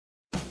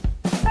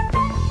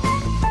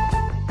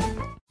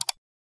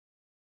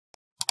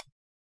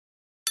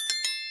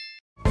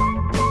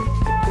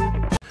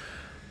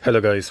Hello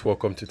guys,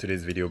 welcome to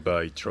today's video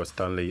by Trust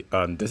Stanley,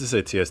 and this is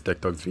a TS Tech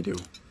Talks video.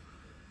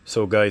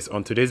 So guys,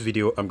 on today's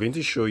video I'm going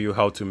to show you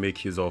how to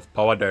make use of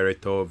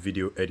PowerDirector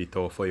video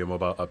editor for your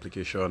mobile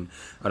application,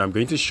 and I'm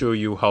going to show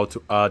you how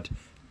to add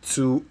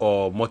two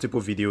or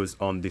multiple videos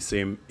on the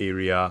same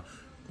area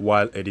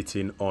while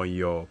editing on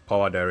your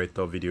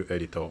PowerDirector video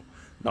editor.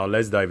 Now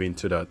let's dive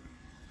into that.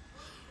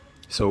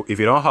 So if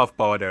you don't have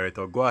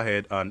PowerDirector, go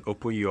ahead and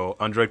open your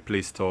Android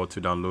Play Store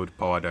to download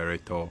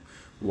PowerDirector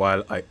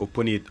while I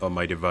open it on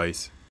my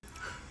device.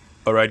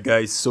 Alright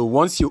guys, so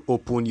once you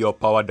open your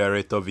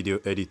PowerDirector video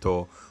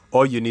editor,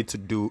 all you need to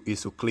do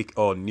is to click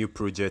on new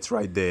project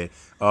right there.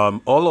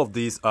 All of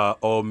these are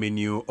all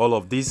menu, all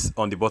of these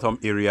on the bottom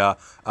area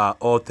are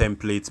all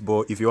templates,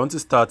 but if you want to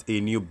start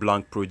a new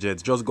blank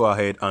project, just go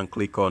ahead and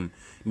click on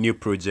new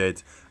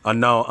project.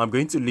 And now I'm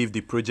going to leave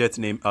the project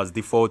name as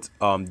default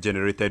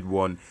generated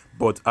one,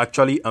 but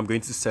actually I'm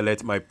going to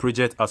select my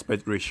project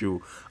aspect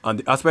ratio, and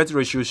the aspect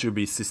ratio should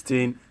be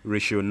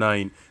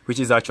 16:9, which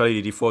is actually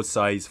the default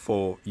size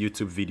for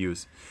YouTube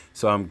videos.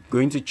 So I'm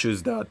going to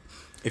choose that.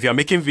 If you're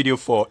making video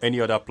for any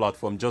other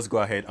platform, just go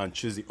ahead and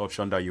choose the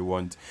option that you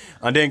want.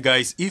 And then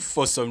guys, if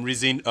for some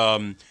reason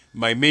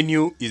my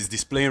menu is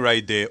displaying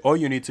right there, all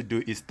you need to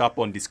do is tap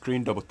on the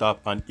screen, double tap,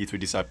 and it will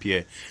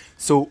disappear.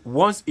 So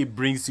once it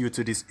brings you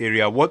to this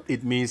area, what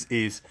it means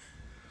is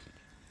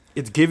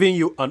it's giving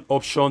you an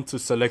option to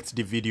select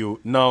the video.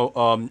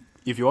 Now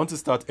if you want to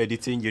start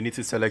editing, you need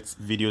to select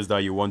videos that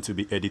you want to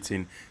be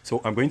editing.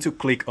 So I'm going to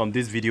click on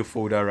this video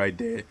folder right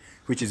there,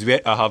 which is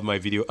where I have my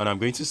video, and I'm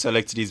going to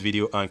select this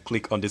video and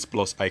click on this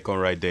plus icon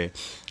right there,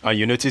 and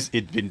you notice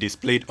it's been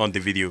displayed on the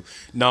video.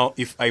 Now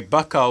if I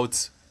back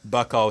out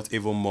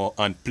even more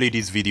and play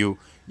this video,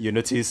 you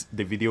notice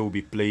the video will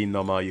be playing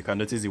normal. You can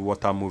notice the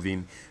water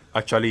moving.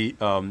 Actually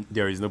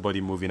there is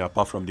nobody moving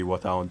apart from the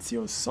water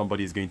until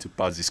somebody is going to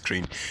pass the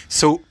screen.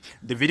 So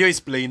the video is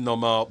playing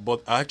normal,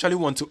 but I actually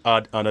want to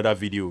add another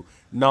video.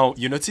 Now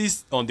you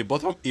notice on the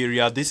bottom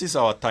area, this is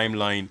our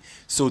timeline.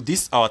 So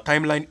this our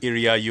timeline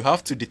area, you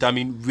have to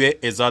determine where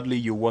exactly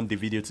you want the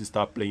video to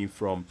start playing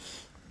from.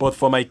 But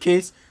for my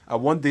case, I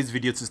want this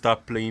video to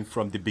start playing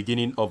from the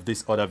beginning of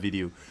this other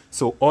video.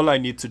 So all I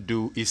need to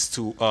do is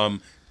to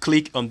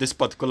click on this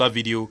particular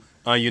video,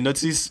 and you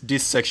notice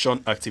this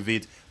section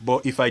activate,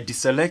 but if I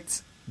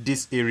deselect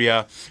this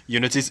area, you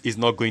notice it's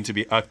not going to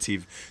be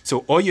active. So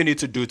all you need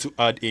to do to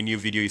add a new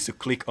video is to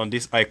click on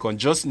this icon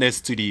just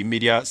next to the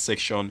media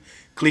section.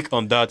 Click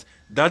on that.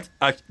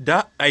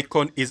 That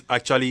icon is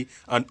actually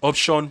an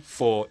option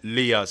for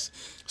layers.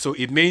 So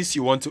it means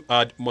you want to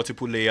add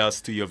multiple layers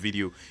to your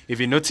video.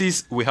 If you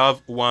notice, we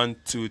have 1,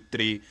 2,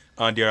 3,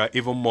 and there are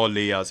even more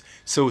layers.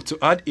 So to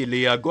add a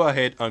layer, go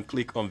ahead and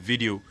click on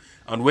video.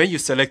 And when you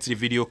select the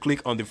video,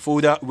 click on the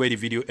folder where the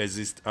video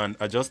exists, and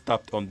I just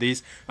tapped on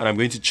this, and I'm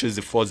going to choose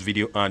the first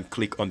video and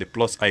click on the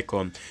plus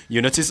icon.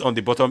 You notice on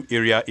the bottom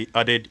area,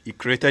 it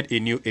created a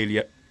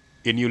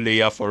new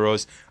layer for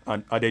us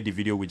and added the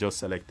video we just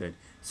selected.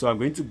 So I'm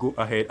going to go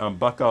ahead and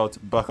back out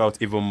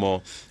even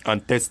more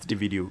and test the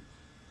video.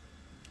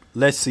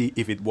 Let's see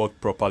if it worked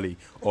properly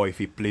or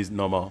if it plays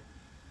normal.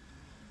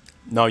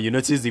 Now you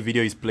notice the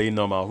video is playing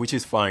normal, which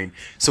is fine.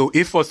 So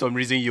if for some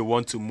reason you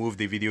want to move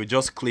the video,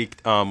 just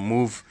click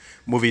move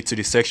it to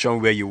the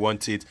section where you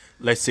want it.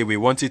 Let's say we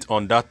want it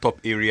on that top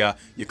area,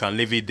 you can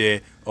leave it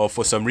there, or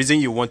for some reason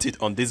you want it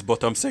on this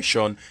bottom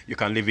section, you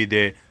can leave it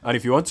there. And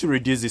if you want to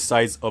reduce the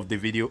size of the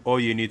video,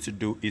 all you need to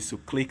do is to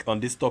click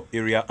on this top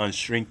area and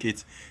shrink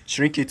it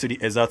to the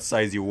exact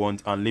size you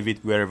want, and leave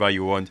it wherever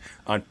you want,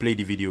 and play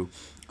the video.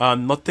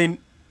 And nothing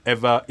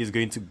ever is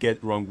going to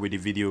get wrong with the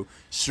video.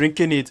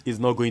 Shrinking it is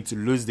not going to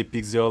lose the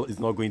pixel, it's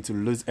not going to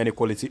lose any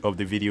quality of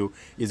the video,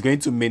 it's going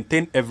to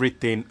maintain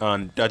everything,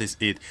 and that is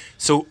it.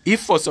 So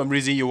if for some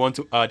reason you want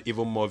to add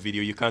even more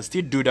video, you can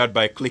still do that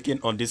by clicking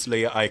on this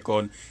layer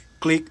icon.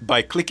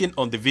 Clicking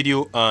on the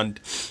video, and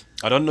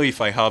I don't know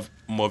if I have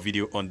more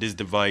video on this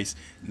device.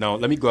 Now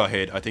let me go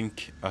ahead. I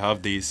think I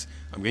have this.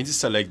 I'm going to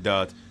select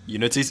that. You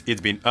notice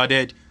it's been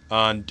added,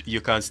 and you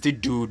can still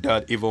do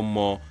that even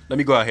more. Let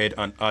me go ahead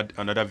and add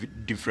another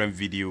different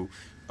video.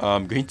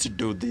 I'm going to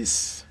do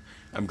this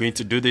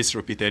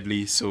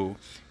repeatedly, so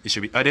it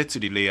should be added to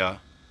the layer.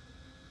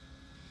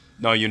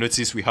 Now you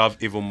notice we have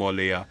even more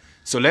layer.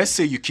 So let's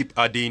say you keep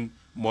adding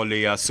more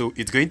layers, so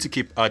it's going to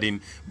keep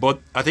adding, but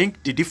I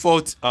think the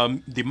default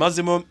the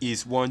maximum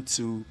is 1,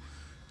 2,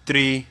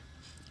 3.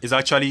 Is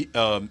actually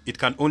it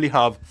can only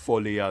have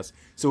 4 layers.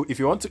 So if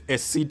you want to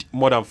exceed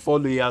more than 4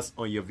 layers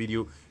on your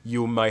video,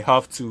 you might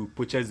have to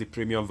purchase the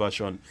premium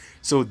version.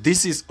 So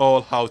this is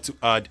all how to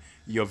add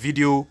your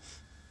video.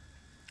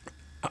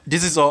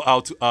 This is all how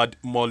to add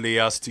more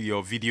layers to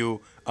your video,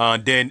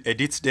 and then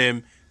edit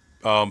them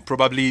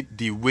probably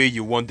the way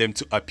you want them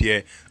to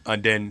appear,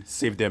 and then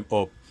save them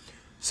up.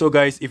 So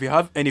guys, if you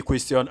have any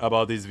question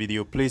about this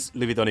video, please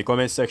leave it on the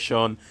comment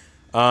section.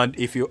 And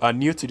if you are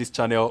new to this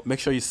channel, make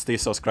sure you stay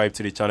subscribed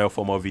to the channel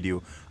for more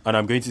video, and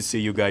I'm going to see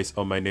you guys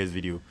on my next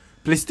video.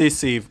 Please stay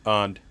safe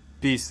and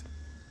peace.